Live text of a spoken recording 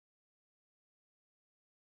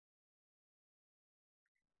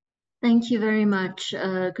Thank you very much.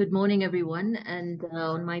 Good morning, everyone. And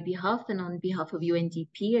on my behalf and on behalf of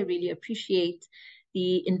UNDP, I really appreciate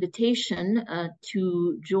the invitation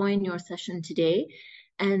to join your session today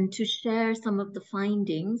and to share some of the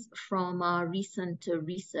findings from our recent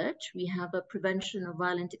research. We have a prevention of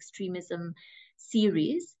violent extremism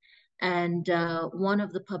series, and one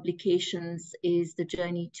of the publications is The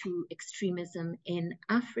Journey to Extremism in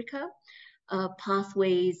Africa.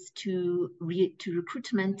 Pathways to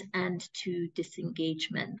recruitment and to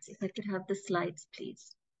disengagement. If I could have the slides,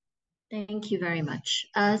 please. Thank you very much.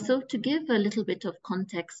 So to give a little bit of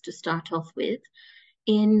context to start off with,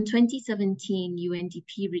 in 2017,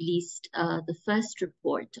 UNDP released the first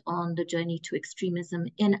report on the journey to extremism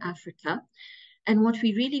in Africa. And what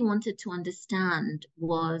we really wanted to understand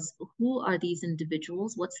was, who are these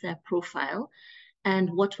individuals? What's their profile? And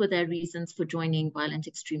what were their reasons for joining violent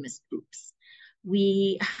extremist groups?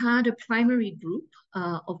 We had a primary group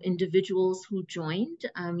of individuals who joined.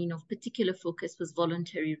 Of particular focus was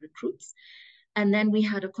voluntary recruits. And then we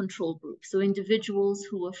had a control group. So individuals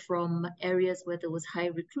who were from areas where there was high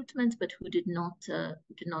recruitment, but who did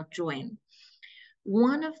not join.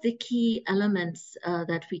 One of the key elements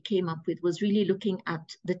that we came up with was really looking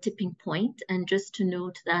at the tipping point. And just to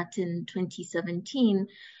note that in 2017,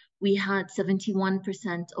 we had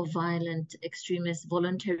 71% of violent extremist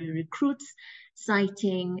voluntary recruits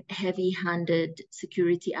citing heavy-handed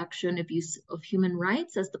security action, abuse of human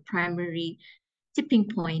rights as the primary tipping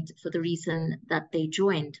point for the reason that they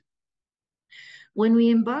joined. When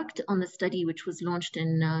we embarked on the study, which was launched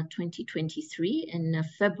in 2023 in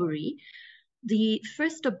February, the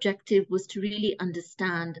first objective was to really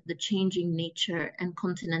understand the changing nature and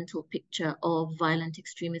continental picture of violent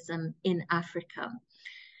extremism in Africa.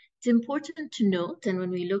 It's important to note, and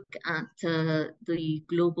when we look at the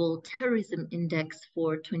Global Terrorism Index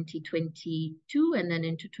for 2022 and then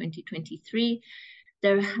into 2023,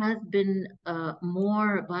 there has been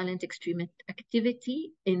more violent extremist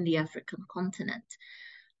activity in the African continent.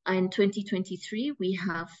 In 2023, we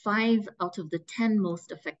have 5 out of the 10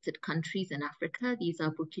 most affected countries in Africa. These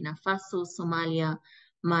are Burkina Faso, Somalia,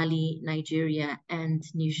 Mali, Nigeria, and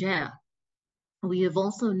Niger. We have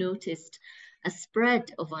also noticed a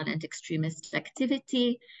spread of violent extremist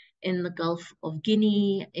activity in the Gulf of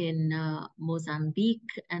Guinea, in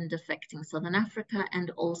Mozambique, and affecting Southern Africa,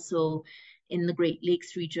 and also in the Great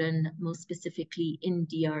Lakes region, most specifically in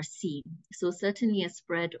DRC. So certainly a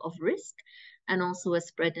spread of risk and also a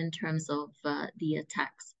spread in terms of the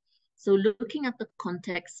attacks. So looking at the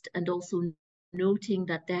context and also noting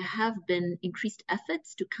that there have been increased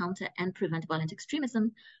efforts to counter and prevent violent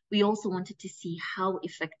extremism, we also wanted to see how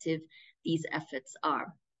effective these efforts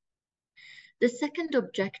are. The second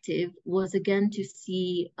objective was again to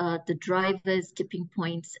see the drivers, tipping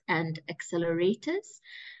points, and accelerators.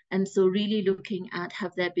 And so really looking at,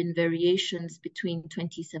 have there been variations between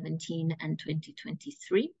 2017 and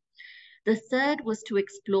 2023? The third was to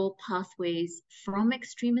explore pathways from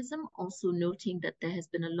extremism, also noting that there has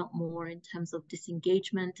been a lot more in terms of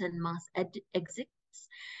disengagement and mass exits.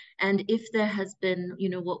 And if there has been,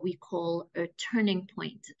 what we call a turning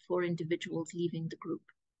point for individuals leaving the group.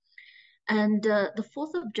 And the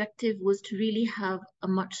fourth objective was to really have a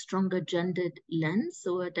much stronger gendered lens,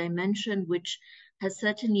 so a dimension which has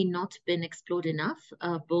certainly not been explored enough,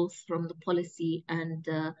 both from the policy and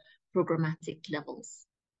programmatic levels.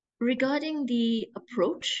 Regarding the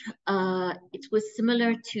approach, it was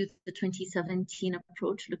similar to the 2017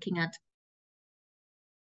 approach, looking at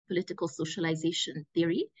political socialization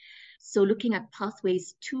theory. So looking at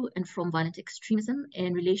pathways to and from violent extremism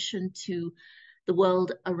in relation to the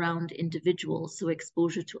world around individuals, so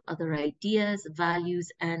exposure to other ideas,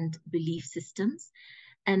 values, and belief systems.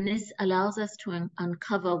 And this allows us to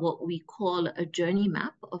uncover what we call a journey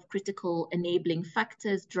map of critical enabling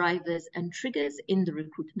factors, drivers, and triggers in the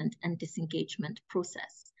recruitment and disengagement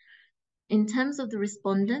process. In terms of the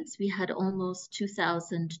respondents, we had almost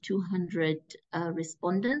 2,200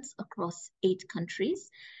 respondents across 8 countries.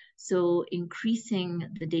 So increasing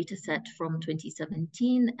the data set from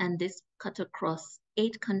 2017, and this cut across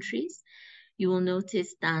 8 countries. You will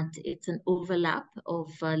notice that it's an overlap of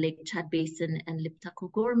Lake Chad Basin and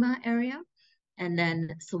Liptako-Gorma area, and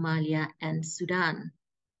then Somalia and Sudan.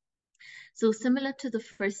 So similar to the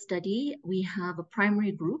first study, we have a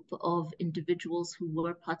primary group of individuals who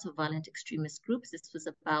were part of violent extremist groups. This was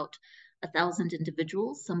about 1,000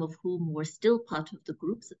 individuals, some of whom were still part of the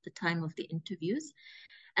groups at the time of the interviews.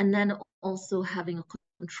 And then also having a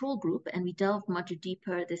control group, and we delved much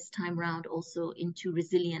deeper this time around also into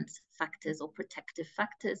resilience factors or protective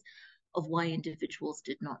factors of why individuals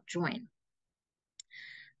did not join.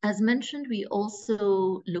 As mentioned, we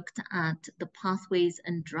also looked at the pathways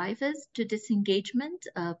and drivers to disengagement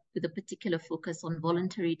with a particular focus on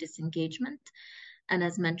voluntary disengagement, and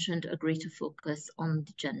as mentioned, a greater focus on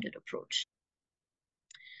the gendered approach.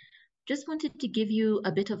 Just wanted to give you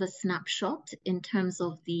a bit of a snapshot in terms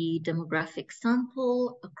of the demographic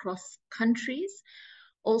sample across countries.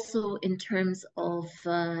 Also in terms of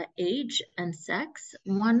age and sex.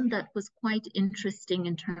 One that was quite interesting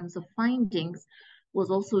in terms of findings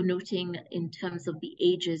was also noting in terms of the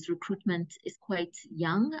ages, recruitment is quite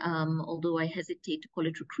young, although I hesitate to call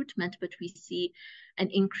it recruitment, but we see an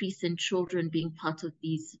increase in children being part of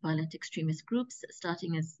these violent extremist groups,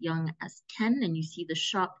 starting as young as 10, and you see the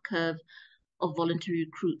sharp curve of voluntary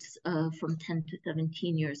recruits from 10 to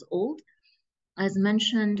 17 years old. As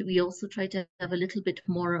mentioned, we also try to have a little bit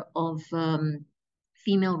more of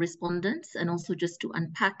female respondents, and also just to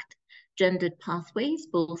unpack gendered pathways,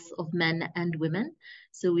 both of men and women.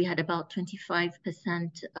 So we had about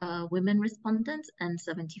 25% women respondents and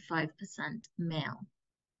 75% male.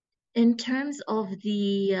 In terms of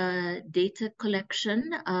the data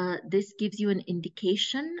collection, this gives you an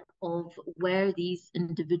indication of where these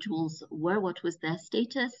individuals were, what was their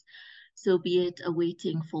status. So be it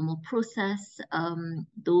awaiting formal process,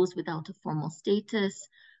 those without a formal status,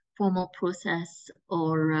 formal process,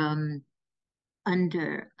 or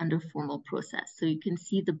under formal process. So you can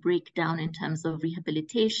see the breakdown in terms of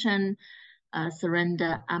rehabilitation,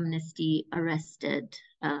 surrender, amnesty, arrested,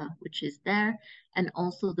 which is there, and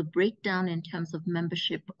also the breakdown in terms of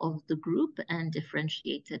membership of the group and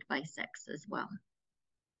differentiated by sex as well.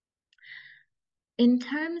 In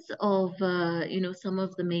terms of some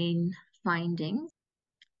of the main findings,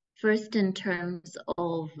 first in terms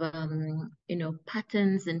of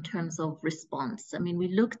patterns in terms of response. I mean, we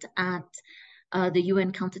looked at the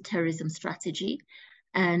UN counterterrorism strategy,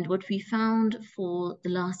 and what we found for the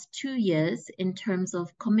last 2 years in terms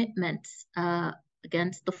of commitments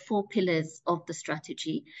against the 4 pillars of the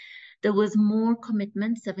strategy, there was more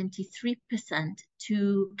commitment, 73%,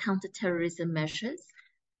 to counterterrorism measures,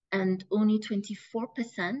 and only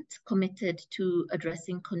 24% committed to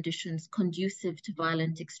addressing conditions conducive to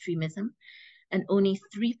violent extremism, and only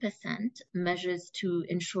 3% measures to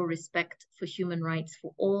ensure respect for human rights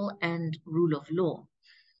for all and rule of law.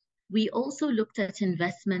 We also looked at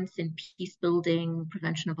investments in peace building,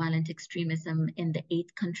 prevention of violent extremism in the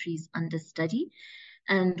 8 countries under study.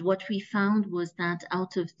 And what we found was that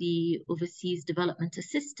out of the overseas development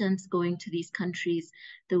assistance going to these countries,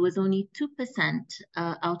 there was only 2%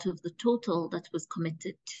 out of the total that was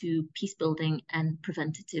committed to peace building and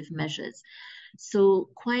preventative measures. So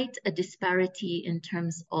quite a disparity in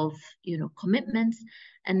terms of commitments.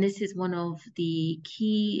 And this is one of the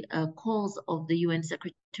key calls of the UN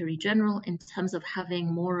Secretary General in terms of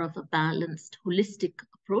having more of a balanced, holistic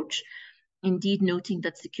approach. Indeed, noting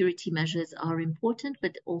that security measures are important,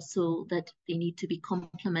 but also that they need to be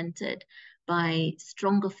complemented by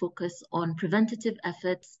stronger focus on preventative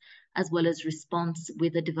efforts, as well as response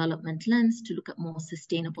with a development lens to look at more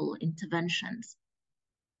sustainable interventions.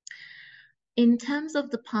 In terms of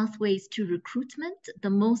the pathways to recruitment, the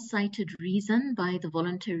most cited reason by the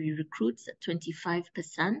voluntary recruits at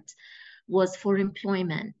 25% was for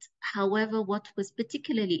employment. However, what was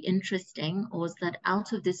particularly interesting was that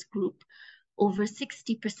out of this group, over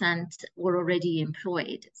 60% were already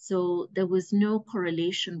employed. So there was no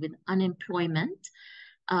correlation with unemployment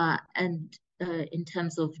in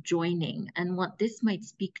terms of joining. And what this might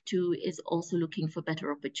speak to is also looking for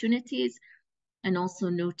better opportunities, and also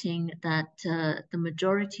noting that the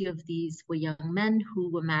majority of these were young men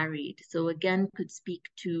who were married. So again, could speak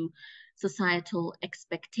to societal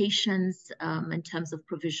expectations in terms of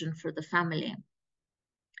provision for the family.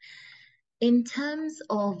 In terms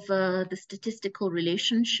of the statistical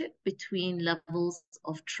relationship between levels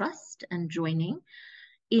of trust and joining,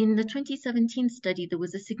 in the 2017 study, there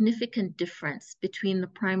was a significant difference between the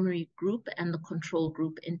primary group and the control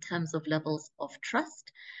group in terms of levels of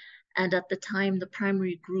trust. And at the time, the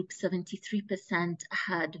primary group, 73%,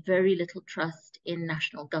 had very little trust in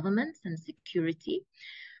national governments and security.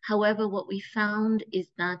 However, what we found is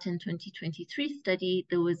that in 2023 study,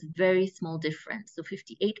 there was very small difference. So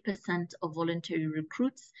 58% of voluntary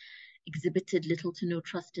recruits exhibited little to no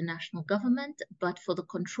trust in national government, but for the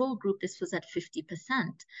control group, this was at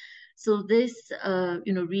 50%. So this,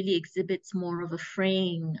 really exhibits more of a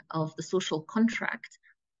fraying of the social contract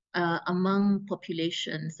among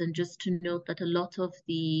populations. And just to note that a lot of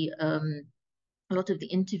the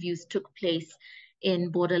interviews took place in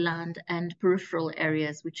borderland and peripheral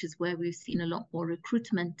areas, which is where we've seen a lot more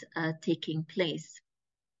recruitment taking place.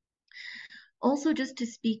 Also, just to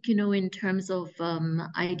speak, in terms of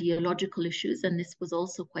ideological issues, and this was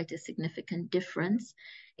also quite a significant difference,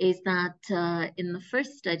 is that in the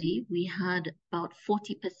first study, we had about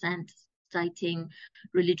 40% citing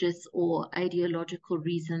religious or ideological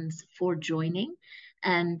reasons for joining.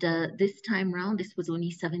 And this time round, this was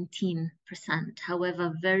only 17%.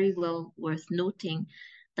 However, very well worth noting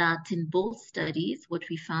that in both studies, what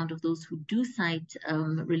we found of those who do cite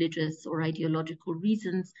religious or ideological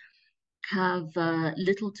reasons have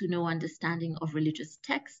little to no understanding of religious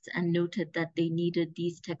texts and noted that they needed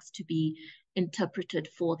these texts to be interpreted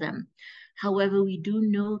for them. However, we do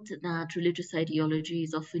note that religious ideology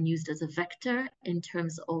is often used as a vector in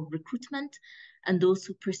terms of recruitment, and those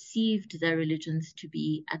who perceived their religions to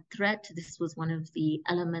be a threat, this was one of the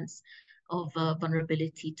elements of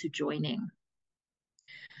vulnerability to joining.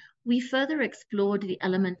 We further explored the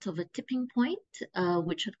element of a tipping point,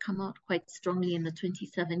 which had come out quite strongly in the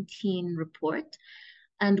 2017 report.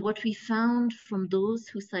 And what we found from those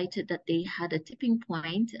who cited that they had a tipping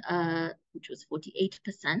point, which was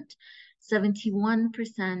 48%,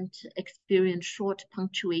 71% experienced short,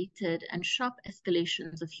 punctuated, and sharp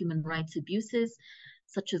escalations of human rights abuses,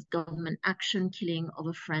 such as government action, killing of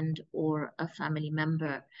a friend or a family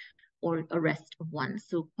member, or arrest of one.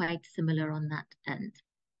 So quite similar on that end.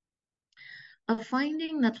 A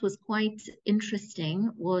finding that was quite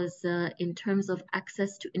interesting was in terms of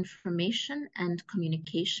access to information and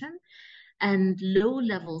communication, and low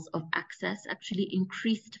levels of access actually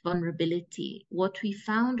increased vulnerability. What we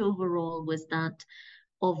found overall was that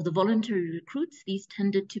of the voluntary recruits, these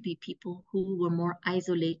tended to be people who were more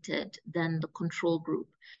isolated than the control group.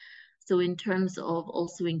 So in terms of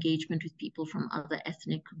also engagement with people from other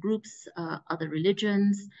ethnic groups, other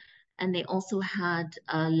religions, and they also had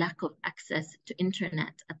a lack of access to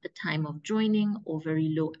internet at the time of joining, or very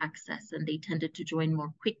low access, and they tended to join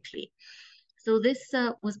more quickly. So this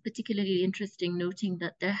was particularly interesting, noting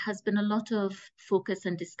that there has been a lot of focus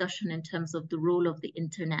and discussion in terms of the role of the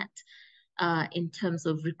internet in terms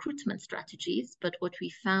of recruitment strategies. But what we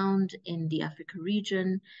found in the Africa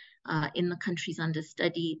region, in the countries under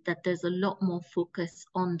study, that there's a lot more focus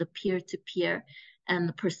on the peer-to-peer and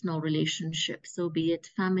the personal relationship. So be it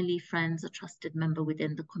family, friends, a trusted member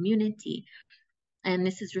within the community. And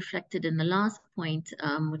this is reflected in the last point,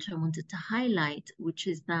 which I wanted to highlight, which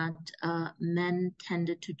is that men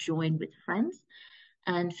tended to join with friends,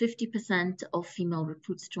 and 50% of female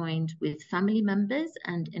recruits joined with family members,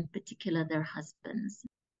 and in particular their husbands.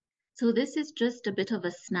 So this is just a bit of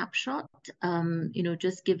a snapshot,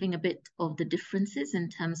 just giving a bit of the differences in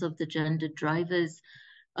terms of the gender drivers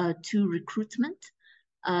to recruitment.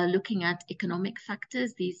 Looking at economic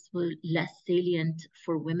factors, these were less salient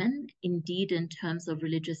for women. Indeed, in terms of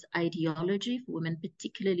religious ideology, for women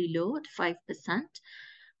particularly low at 5%.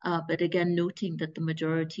 But again, noting that the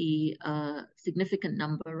majority, significant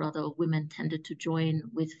number rather, of women tended to join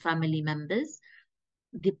with family members.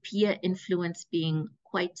 The peer influence being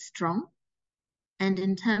quite strong. And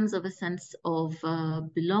in terms of a sense of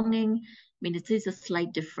belonging, I mean, it is a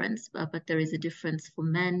slight difference, but there is a difference. For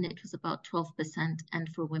men, it was about 12%, and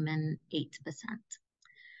for women, 8%.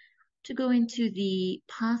 To go into the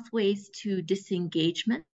pathways to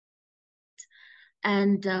disengagement,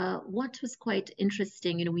 and what was quite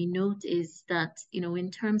interesting, we note is that, in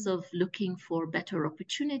terms of looking for better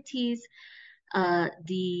opportunities,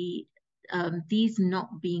 these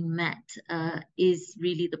not being met is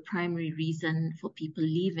really the primary reason for people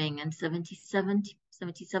leaving, and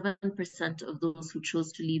 77% of those who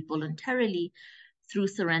chose to leave voluntarily through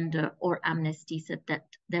surrender or amnesty said that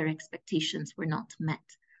their expectations were not met.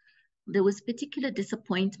 There was particular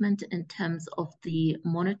disappointment in terms of the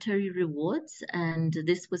monetary rewards, and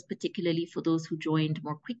this was particularly for those who joined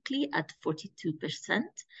more quickly at 42%.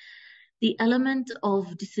 The element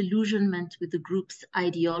of disillusionment with the group's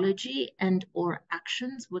ideology and or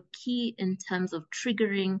actions were key in terms of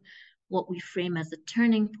triggering what we frame as a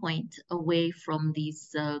turning point away from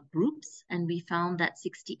these groups. And we found that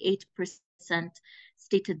 68%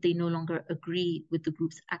 stated they no longer agree with the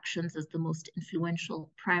group's actions as the most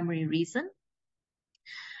influential primary reason,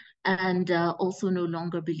 and also no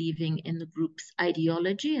longer believing in the group's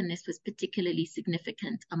ideology. And this was particularly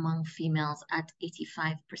significant among females at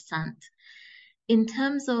 85%. In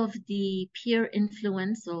terms of the peer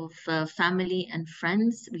influence of family and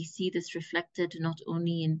friends, we see this reflected not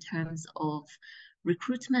only in terms of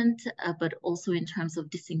recruitment, but also in terms of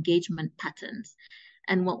disengagement patterns.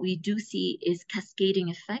 And what we do see is cascading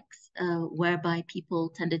effects, whereby people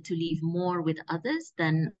tended to leave more with others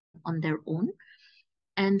than on their own.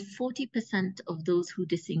 And 40% of those who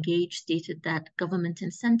disengaged stated that government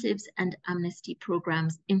incentives and amnesty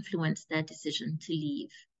programs influenced their decision to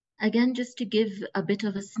leave. Again, just to give a bit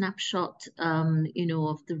of a snapshot,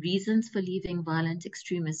 of the reasons for leaving violent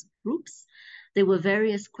extremist groups, there were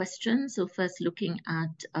various questions. So first looking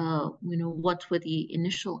at, what were the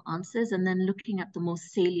initial answers, and then looking at the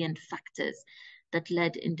most salient factors that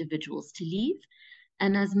led individuals to leave.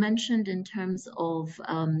 And as mentioned, in terms of,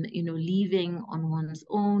 leaving on one's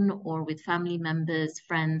own or with family members,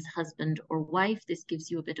 friends, husband or wife, this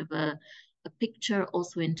gives you a bit of a picture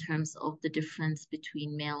also in terms of the difference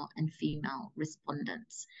between male and female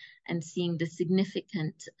respondents. And seeing the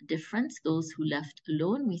significant difference, those who left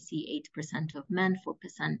alone, we see 8% of men,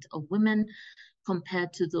 4% of women,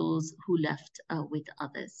 compared to those who left with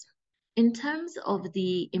others. In terms of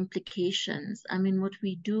the implications, what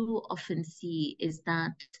we do often see is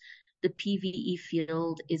that the PVE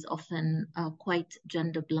field is often quite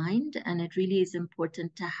gender blind, and it really is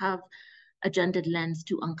important to have a gendered lens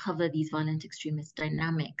to uncover these violent extremist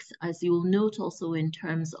dynamics. As you will note also in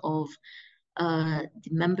terms of the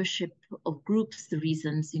membership of groups, the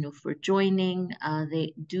reasons, for joining,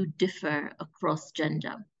 they do differ across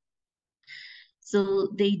gender. So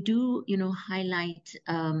they do, highlight,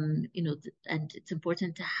 and it's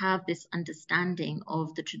important to have this understanding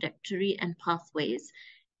of the trajectory and pathways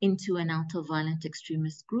into and out of violent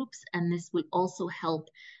extremist groups. And this will also help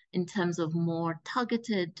in terms of more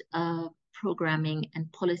targeted programming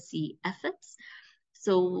and policy efforts.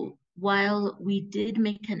 So while we did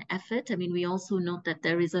make an effort, we also note that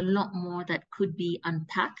there is a lot more that could be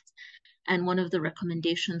unpacked. And one of the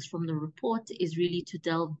recommendations from the report is really to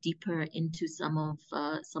delve deeper into some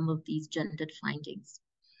of these gendered findings.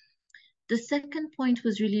 The second point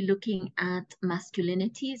was really looking at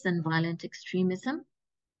masculinities and violent extremism.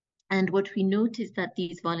 And what we note is that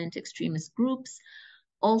these violent extremist groups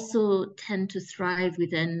also tend to thrive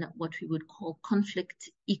within what we would call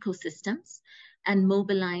conflict ecosystems and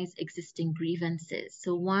mobilize existing grievances.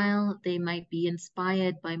 So while they might be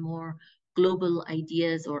inspired by more global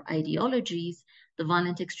ideas or ideologies, the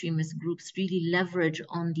violent extremist groups really leverage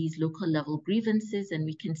on these local level grievances. And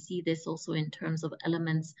we can see this also in terms of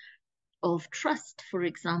elements of trust, for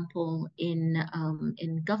example, in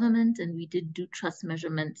government. And we did do trust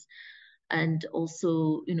measurements, and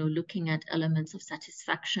also, looking at elements of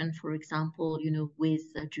satisfaction, for example, with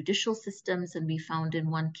judicial systems. And we found in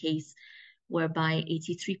one case whereby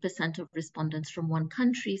 83% of respondents from one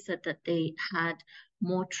country said that they had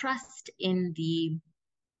more trust in the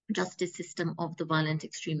justice system of the violent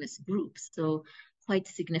extremist groups. So quite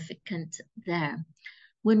significant there.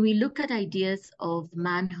 When we look at ideas of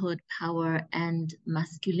manhood, power, and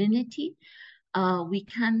masculinity, we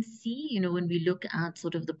can see, when we look at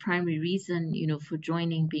sort of the primary reason, for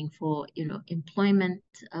joining being for, employment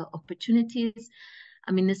opportunities.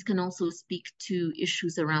 This can also speak to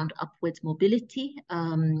issues around upwards mobility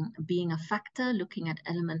being a factor, looking at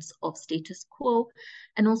elements of status quo,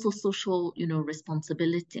 and also social,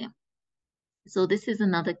 responsibility. So this is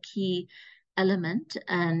another key element,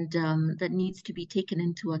 and that needs to be taken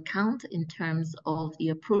into account in terms of the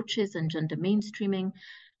approaches and gender mainstreaming,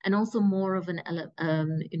 and also more of an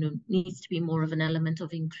needs to be more of an element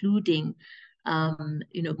of including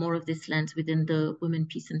more of this lens within the women,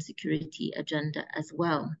 peace and security agenda as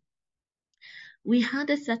well. We had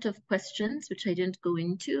a set of questions which I didn't go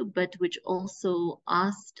into, but which also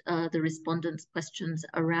asked the respondents questions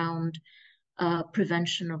around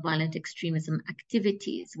prevention of violent extremism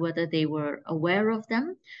activities, whether they were aware of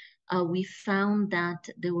them. We found that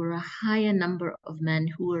there were a higher number of men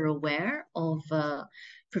who were aware of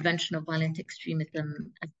prevention of violent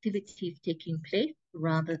extremism activities taking place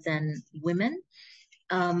rather than women.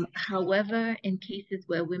 However, in cases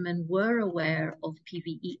where women were aware of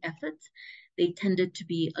PVE efforts, they tended to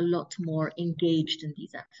be a lot more engaged in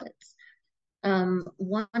these efforts.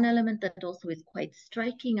 One element that also is quite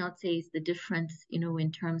striking, I'd say, is the difference,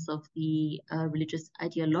 in terms of the religious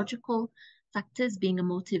ideological factors being a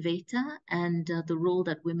motivator, and the role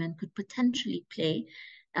that women could potentially play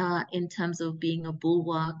in terms of being a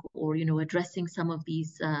bulwark or, addressing some of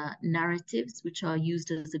these narratives which are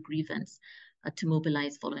used as a grievance to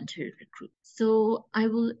mobilize voluntary recruits. So I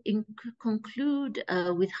will conclude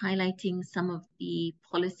with highlighting some of the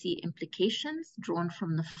policy implications drawn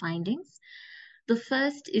from the findings. The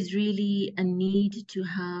first is really a need to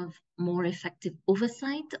have more effective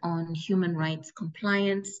oversight on human rights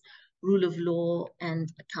compliance, rule of law,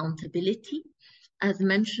 and accountability. As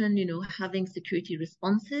mentioned, having security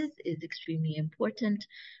responses is extremely important,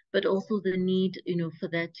 but also the need, for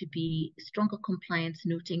there to be stronger compliance,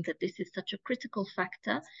 noting that this is such a critical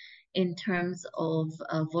factor in terms of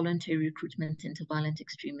voluntary recruitment into violent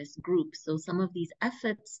extremist groups. So some of these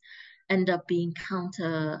efforts end up being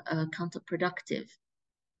counterproductive.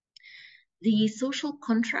 The social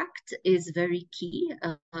contract is very key,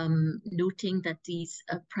 noting that these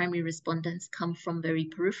primary respondents come from very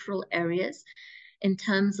peripheral areas in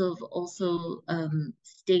terms of also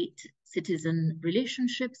state-citizen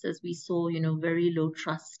relationships, as we saw, very low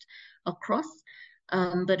trust across.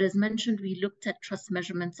 But as mentioned, we looked at trust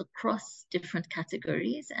measurements across different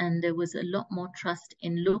categories, and there was a lot more trust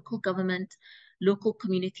in local government, local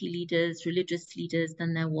community leaders, religious leaders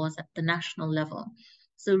than there was at the national level.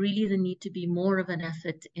 So really there need to be more of an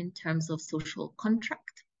effort in terms of social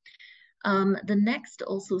contract. The next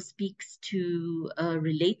also speaks to a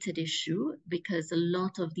related issue, because a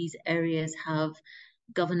lot of these areas have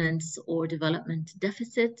governance or development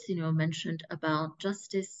deficits, mentioned about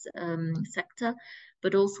justice sector,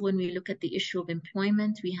 but also when we look at the issue of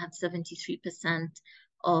employment, we had 73%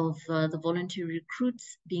 of the voluntary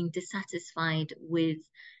recruits being dissatisfied with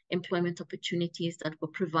employment opportunities that were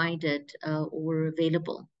provided or were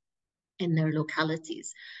available in their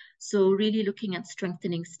localities. So really looking at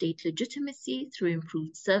strengthening state legitimacy through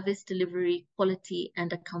improved service delivery, quality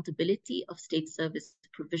and accountability of state service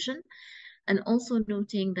provision. And also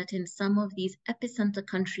noting that in some of these epicenter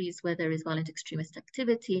countries where there is violent extremist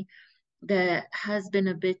activity, there has been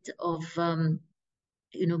a bit of,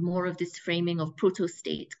 more of this framing of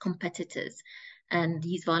proto-state competitors, and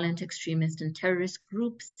these violent extremist and terrorist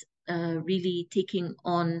groups really taking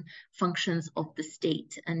on functions of the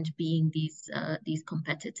state and being these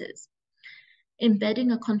competitors.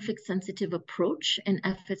 Embedding a conflict-sensitive approach in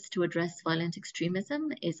efforts to address violent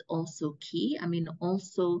extremism is also key.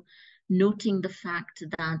 Also noting the fact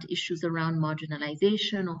that issues around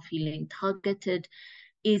marginalization or feeling targeted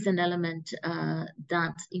is an element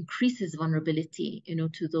that increases vulnerability,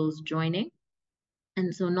 to those joining.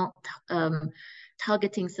 And so not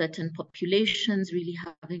targeting certain populations, really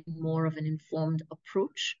having more of an informed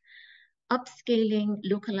approach. Upscaling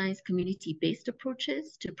localized community-based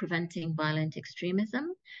approaches to preventing violent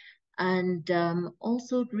extremism, and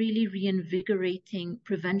also really reinvigorating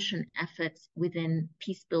prevention efforts within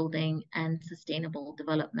peace building and sustainable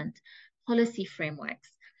development policy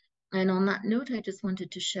frameworks. And on that note, I just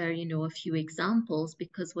wanted to share, a few examples,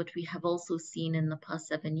 because what we have also seen in the past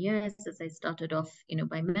 7 years, as I started off,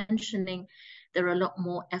 by mentioning, there are a lot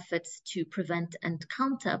more efforts to prevent and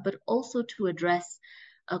counter, but also to address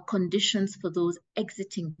conditions for those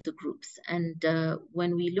exiting the groups. And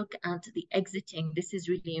when we look at the exiting, this is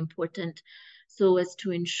really important, so as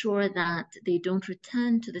to ensure that they don't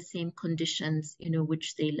return to the same conditions,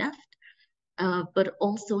 which they left. But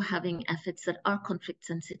also having efforts that are conflict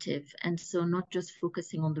sensitive. And so not just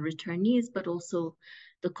focusing on the returnees, but also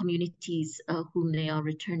the communities whom they are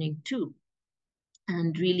returning to,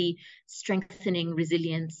 and really strengthening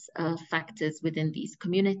resilience factors within these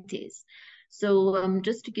communities. So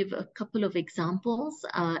just to give a couple of examples,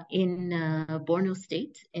 in Borno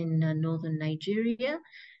State in northern Nigeria,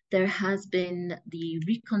 there has been the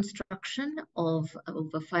reconstruction of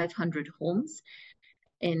over 500 homes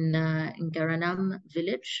in Garanam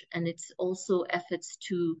village, and it's also efforts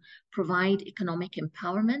to provide economic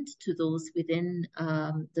empowerment to those within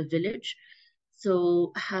the village.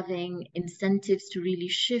 So having incentives to really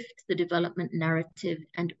shift the development narrative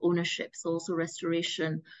and ownership, so also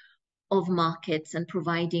restoration of markets and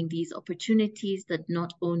providing these opportunities that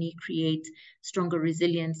not only create stronger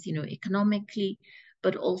resilience, economically,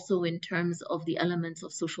 but also in terms of the elements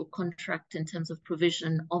of social contract, in terms of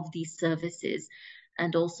provision of these services,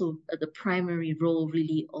 and also the primary role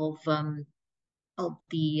really of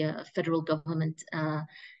the federal government,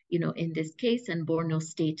 in this case, and Borno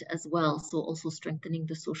State as well. So also strengthening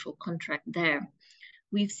the social contract there.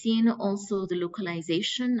 We've seen also the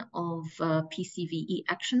localization of PCVE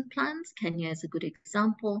action plans. Kenya is a good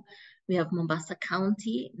example. We have Mombasa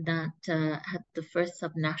County that had the first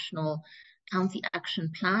subnational county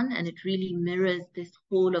action plan, and it really mirrors this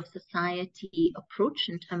whole of society approach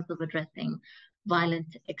in terms of addressing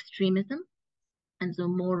violent extremism. And so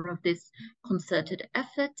more of this concerted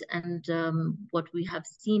effort, and what we have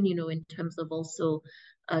seen, in terms of also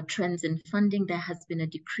trends in funding, there has been a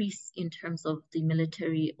decrease in terms of the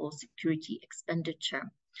military or security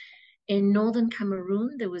expenditure. In northern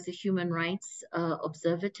Cameroon, there was a human rights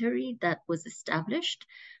observatory that was established.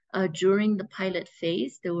 During the pilot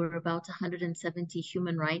phase, there were about 170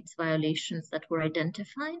 human rights violations that were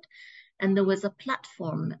identified. And there was a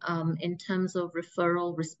platform in terms of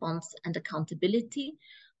referral, response, and accountability.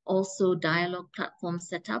 Also, dialogue platforms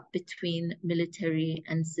set up between military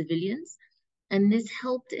and civilians. And this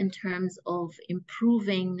helped in terms of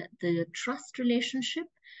improving the trust relationship,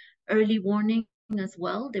 early warning as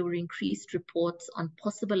well. There were increased reports on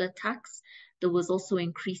possible attacks. There was also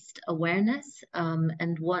increased awareness.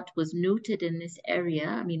 And what was noted in this area,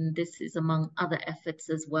 I mean, this is among other efforts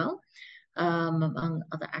as well, among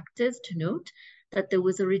other actors to note, that there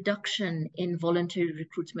was a reduction in voluntary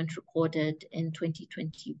recruitment recorded in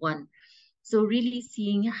 2021. So really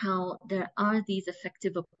seeing how there are these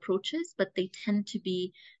effective approaches, but they tend to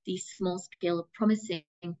be these small-scale promising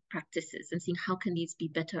practices, and seeing how can these be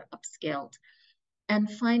better upscaled. And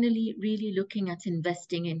finally, really looking at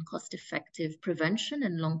investing in cost-effective prevention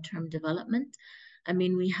and long-term development. I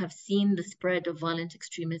mean, we have seen the spread of violent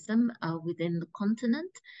extremism within the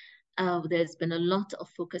continent. There's been a lot of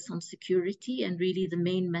focus on security, and really the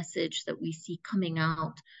main message that we see coming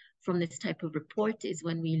out from this type of report is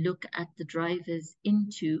when we look at the drivers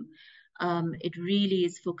into, it really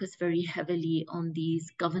is focused very heavily on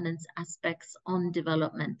these governance aspects on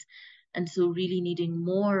development. And so really needing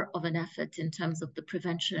more of an effort in terms of the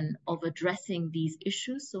prevention of addressing these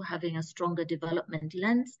issues, so having a stronger development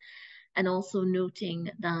lens, and also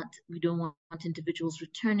noting that we don't want individuals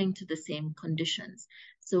returning to the same conditions.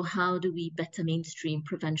 So how do we better mainstream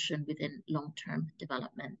prevention within long-term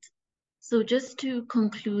development? So just to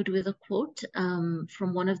conclude with a quote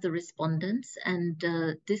from one of the respondents, and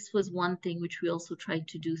this was one thing which we also tried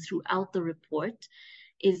to do throughout the report,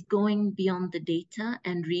 is going beyond the data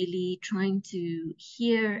and really trying to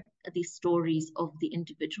hear the stories of the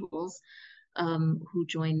individuals who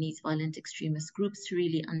join these violent extremist groups, to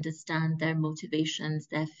really understand their motivations,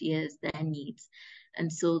 their fears, their needs.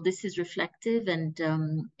 And so this is reflective and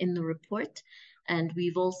in the report. And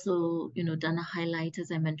we've also, done a highlight,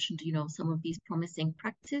 as I mentioned, some of these promising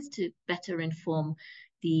practices to better inform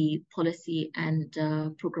the policy and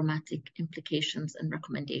programmatic implications and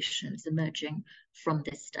recommendations emerging from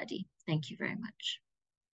this study. Thank you very much.